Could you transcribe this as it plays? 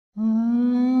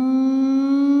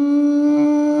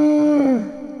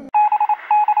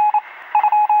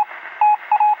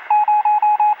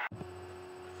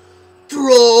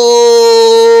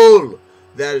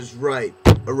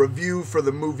for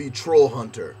the movie Troll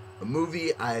Hunter, a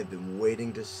movie I have been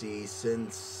waiting to see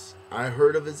since I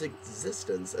heard of its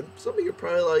existence. And some of you are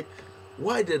probably like,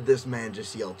 why did this man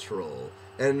just yell troll?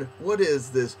 And what is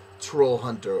this Troll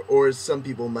Hunter? Or as some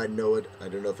people might know it, I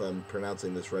don't know if I'm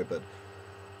pronouncing this right, but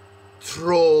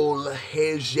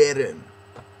Trolljegeren.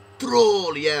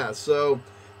 Troll, yeah. So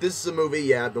this is a movie,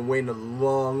 yeah, I've been waiting a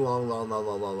long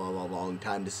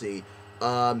time to see.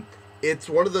 It's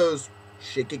one of those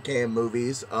shaky cam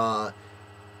movies.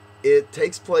 It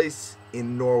takes place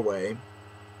in Norway,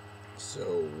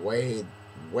 so way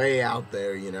out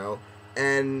there, you know,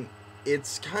 and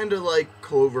it's kind of like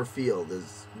Cloverfield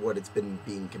is what it's been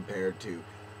being compared to,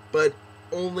 but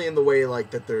only in the way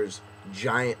like that there's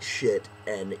giant shit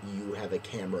and you have a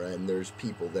camera and there's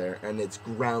people there and it's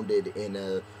grounded in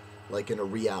a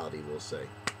reality, we'll say.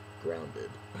 Grounded.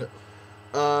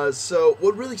 So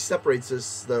what really separates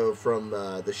this though from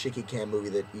the shaky cam movie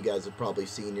that you guys have probably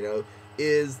seen, you know,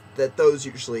 is that those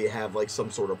usually have like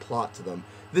some sort of plot to them.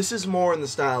 This is more in the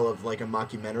style of like a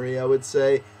mockumentary, I would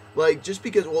say. Like, just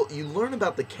because, well, you learn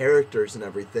about the characters and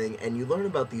everything, and you learn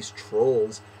about these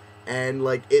trolls, and,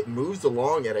 like, it moves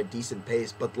along at a decent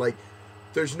pace, but, like,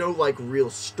 there's no, like, real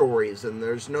stories, and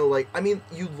there's no, like, I mean,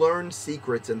 you learn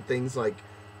secrets and things, like,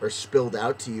 are spilled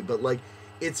out to you, but, like,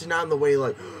 it's not in the way,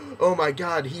 like, oh my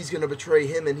god, he's gonna betray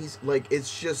him, and he's, like,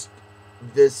 it's just,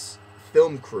 this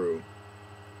film crew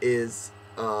is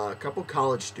a couple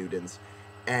college students,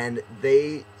 and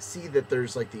they see that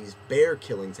there's like these bear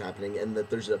killings happening and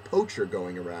that there's a poacher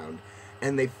going around,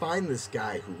 and they find this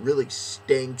guy who really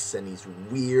stinks and he's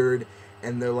weird,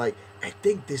 and they're like, I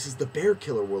think this is the bear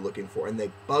killer we're looking for, and they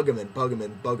bug him and bug him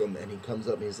and bug him, and he comes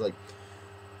up and he's like,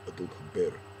 I don't hunt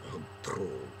bear, I hunt troll.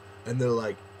 And they're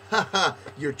like, haha,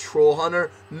 you're troll hunter?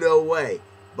 No way.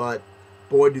 But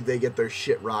boy, do they get their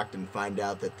shit rocked and find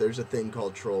out that there's a thing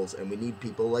called trolls, and we need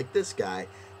people like this guy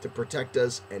to protect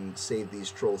us and save these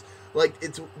trolls. Like,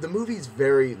 the movie's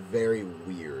very, very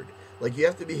weird. Like, you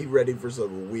have to be ready for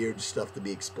some weird stuff to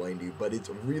be explained to you, but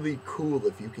it's really cool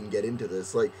if you can get into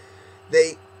this. Like,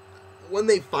 when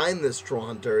they find this troll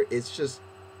hunter, it's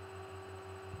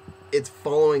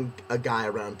following a guy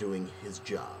around doing his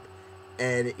job.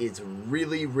 And it's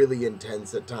really, really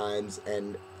intense at times,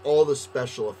 and all the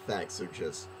special effects are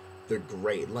they're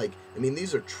great. Like, I mean,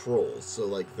 these are trolls, so,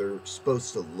 like, they're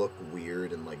supposed to look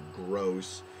weird and, like,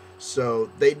 gross. So,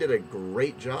 they did a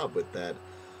great job with that.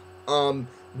 One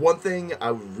thing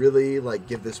I would really, like,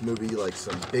 give this movie, like,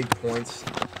 some big points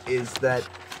is that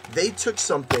they took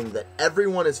something that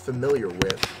everyone is familiar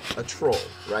with, a troll,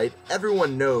 right?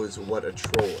 Everyone knows what a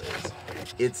troll is.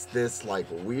 It's this, like,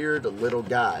 weird little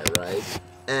guy, right?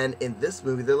 And in this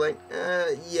movie, they're like,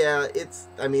 yeah,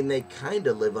 I mean, they kind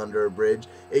of live under a bridge,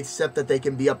 except that they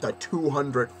can be up to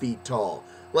 200 feet tall.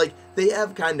 Like, they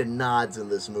have kind of nods in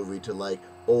this movie to, like,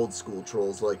 old school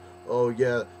trolls, like, oh,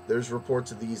 yeah, there's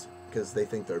reports of these, because they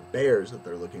think they're bears that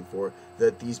they're looking for,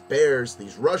 that these bears,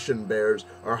 these Russian bears,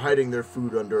 are hiding their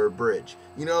food under a bridge.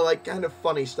 You know, like, kind of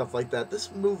funny stuff like that. This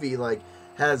movie, like,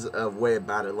 has a way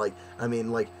about it, like, I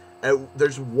mean, like,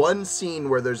 there's one scene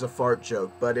where there's a fart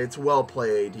joke, but it's well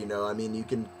played, you know. I mean, you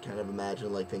can kind of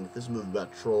imagine, like, think, this movie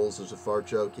about trolls, there's a fart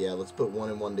joke, yeah, let's put one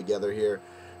and one together here.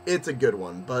 It's a good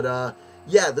one, but,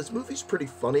 yeah, this movie's pretty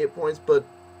funny at points, but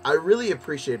I really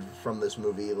appreciate from this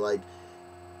movie, like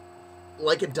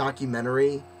a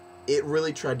documentary, it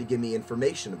really tried to give me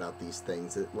information about these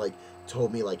things. It, like,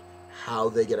 told me, like, how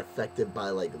they get affected by,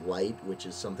 like, light, which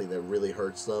is something that really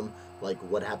hurts them, like,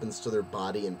 what happens to their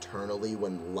body internally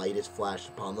when light is flashed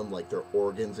upon them, like, their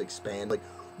organs expand, like,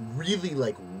 really,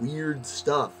 like, weird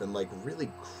stuff, and, like,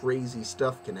 really crazy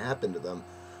stuff can happen to them.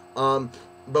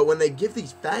 But when they give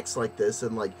these facts like this,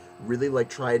 and, like, really, like,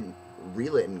 try and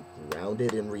reel it and ground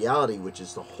it in reality, which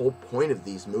is the whole point of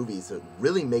these movies, that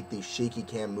really make these shaky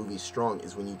cam movies strong,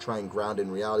 is when you try and ground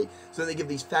in reality. So they give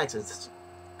these facts, and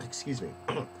excuse me,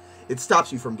 it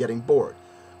stops you from getting bored.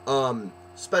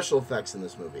 Special effects in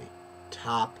this movie,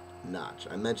 top notch.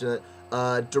 I mentioned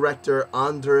it. Director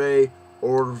Andre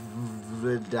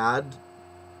Orvedal.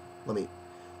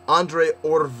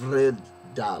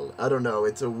 I don't know.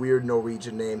 It's a weird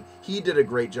Norwegian name. He did a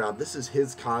great job. This is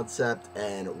his concept,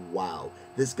 and wow,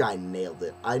 this guy nailed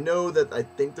it. I know that I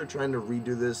think they're trying to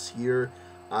redo this here.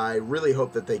 I really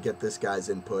hope that they get this guy's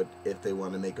input if they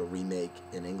want to make a remake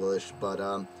in English, but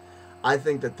I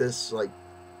think that this, like,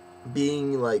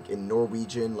 being, like, in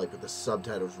Norwegian, like, with the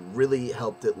subtitles, really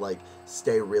helped it, like,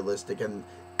 stay realistic, and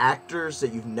actors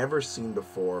that you've never seen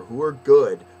before, who are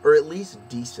good, or at least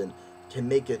decent, can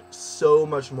make it so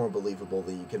much more believable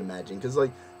than you can imagine. Because,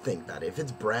 like, think about it. If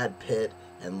it's Brad Pitt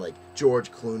and, like,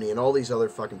 George Clooney and all these other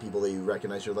fucking people that you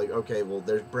recognize, you're like, okay, well,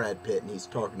 there's Brad Pitt and he's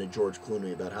talking to George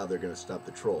Clooney about how they're going to stop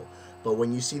the troll. But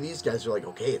when you see these guys, you're like,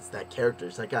 okay, it's that character,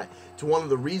 it's that guy. It's one of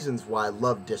the reasons why I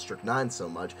love District 9 so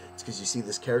much. It's because you see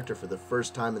this character for the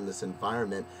first time in this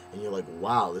environment, and you're like,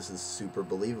 wow, this is super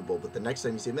believable. But the next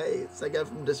time you see him, hey, it's that guy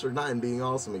from District 9 being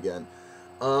awesome again.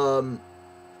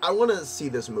 I want to see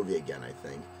this movie again, I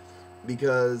think.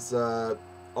 Because,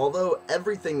 although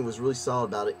everything was really solid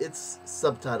about it, it's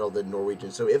subtitled in Norwegian.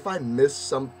 So if I miss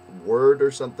some word or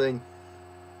something,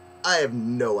 I have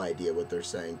no idea what they're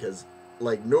saying. Because,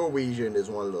 like, Norwegian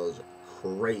is one of those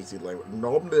crazy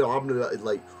languages.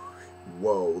 Like,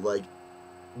 whoa. Like,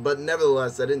 but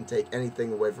nevertheless, that didn't take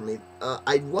anything away from me.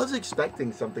 I was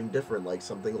expecting something different, like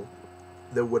something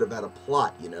that would have had a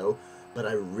plot, you know? But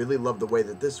I really love the way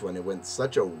that this went. It went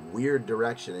such a weird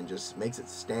direction and just makes it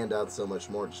stand out so much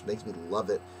more. It just makes me love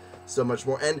it so much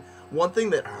more. And one thing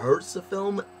that hurts the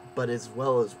film, but as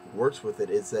well as works with it,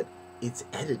 is that it's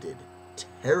edited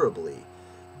terribly.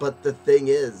 But the thing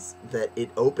is that it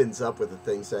opens up with a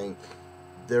thing saying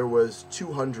there was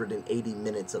 280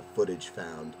 minutes of footage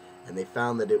found, and they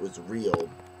found that it was real.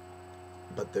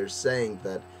 But they're saying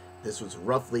that this was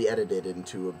roughly edited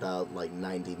into about like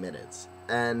 90 minutes.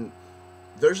 And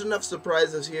there's enough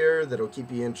surprises here that'll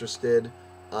keep you interested.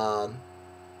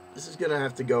 This is going to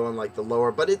have to go on like the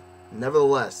lower, but it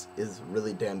nevertheless is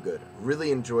really damn good.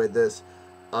 Really enjoyed this.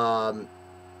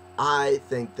 I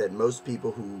think that most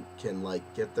people who can like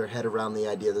get their head around the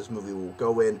idea of this movie will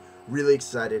go in really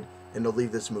excited and they'll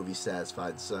leave this movie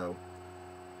satisfied. So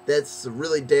that's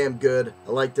really damn good.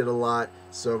 I liked it a lot.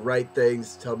 So write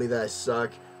things, tell me that I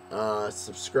suck,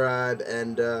 subscribe,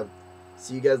 and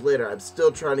see you guys later. I'm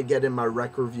still trying to get in my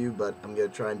rec review, but I'm going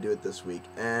to try and do it this week.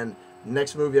 And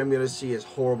next movie I'm going to see is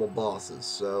Horrible Bosses.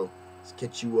 So let's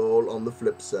catch you all on the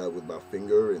flip side with my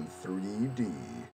finger in 3D.